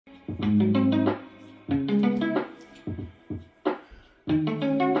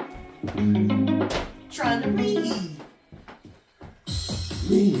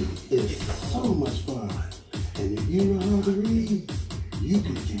much fun. And if you know how to read, you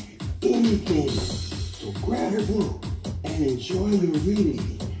can do anything. So grab a book and enjoy your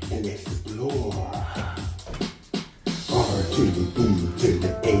reading and explore. R to the E to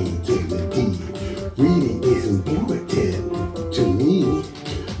the A to the D. Reading is important to me.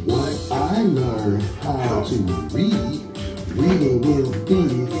 Once I learned how to read, reading will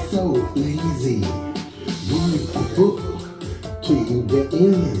be so easy. Read a book to the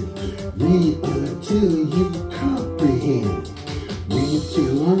end. Read until you comprehend. Read to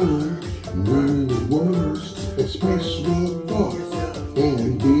learn the words, express your thoughts,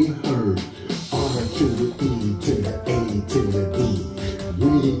 and be heard. R to the E to the A to the D.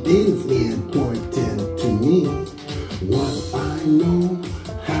 Reading is important to me. Once I know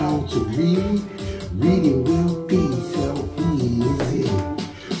how to read, reading will be so easy.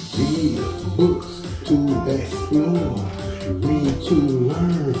 Read books to explore. Read to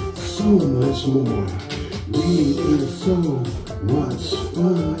learn so much more. Reading is so much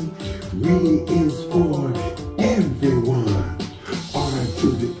fun. Reading is for everyone. R to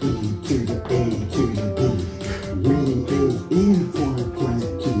the E to the A to the D. Reading is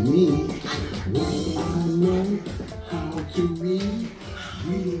important to me. Once I know how to read,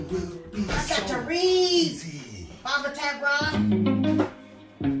 reading will be I got so to read. easy. Mama Tabron.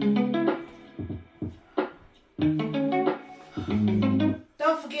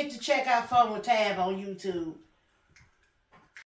 Don't forget to check out Fun with Tab on YouTube.